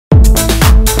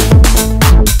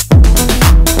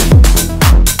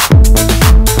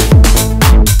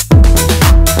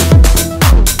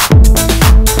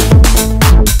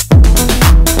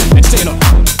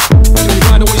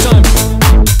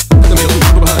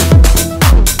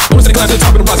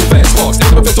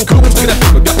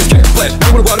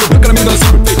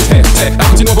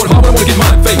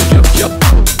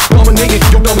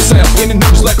sound. In and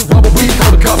nervous like a robbery,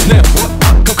 call the cops now.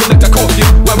 Come collect that car, yeah,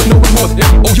 why with no remorse, yeah.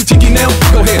 Oh, you tiki now?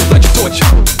 Go ahead, light your torch.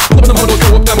 Pull up in the motor,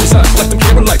 go up down on the side. Flash them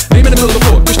camera lights, name in the middle of the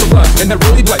floor, push the ride. And that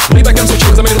rolly black, lay back, I'm so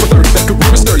chill, cause I made it over 30. That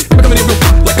career is sturdy, I'm coming in real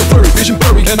thick, like a flurry. Vision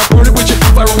blurry, and I burn it with you.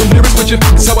 Fire on the lyrics with you,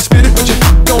 that's how I spit it with you.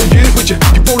 Go and get it with you,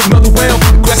 you roll another round.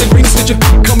 Grass and green is stitching,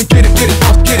 come and get it,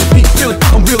 boss, get it, beat, feel it,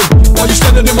 I'm reeling. While you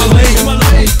standing in my lane,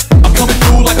 I'm coming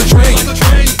through like a train.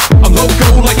 I'm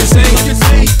loco like insane,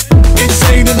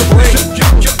 insane in the brain.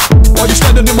 While you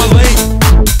standing in my lane,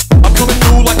 I'm coming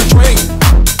through like a train.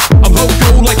 I'm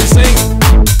loco like insane,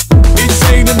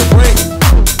 insane in the brain.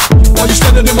 While you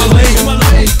standing in my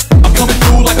lane, I'm coming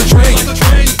through like a train.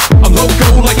 I'm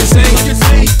loco like insane,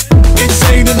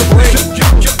 insane in the brain.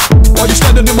 While you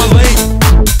standing in my lane,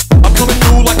 I'm coming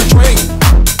through like a train.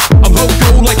 I'm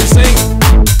loco like insane,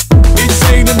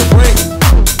 insane in the brain.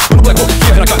 Black boy,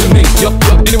 yeah, and I got the name. Yup.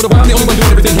 Anywhere around, the only one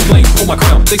doing everything who claim. Oh my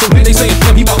crown, they so lit, they saying,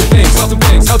 damn, he bout them things.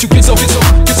 How'd you get so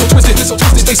twisted,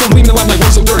 Stay so lean, the limelight,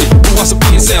 work so dirty. Who wants to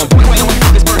be in sound? Why don't we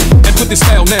put this burning? And put this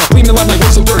style now. Lean the limelight,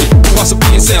 work so dirty. Who wants to be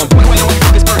in sound? Why don't we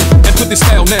put this burning? And put this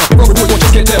style now. Roll report, one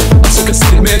just can't tell. I'm so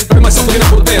conceited, man. I heard myself looking up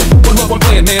for the band. One love, one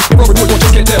playing, man. Roll report, one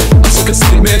just can't tell. I'm so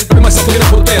conceited, man. I heard myself looking up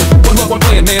for the band. One love, one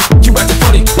playing, man. You acting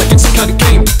funny, like it's some kind of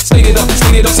game. State it up,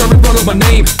 sir, in front of my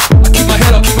name. I keep my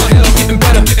head up, keep getting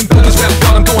better. This rap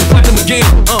god, I'm going platinum again.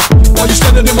 While you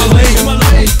standing in my lane,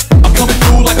 I'm coming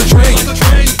through like a train.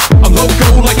 I'm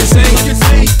loco like insane,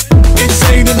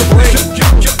 insane in the brain.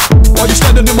 While you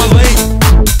standing in my lane,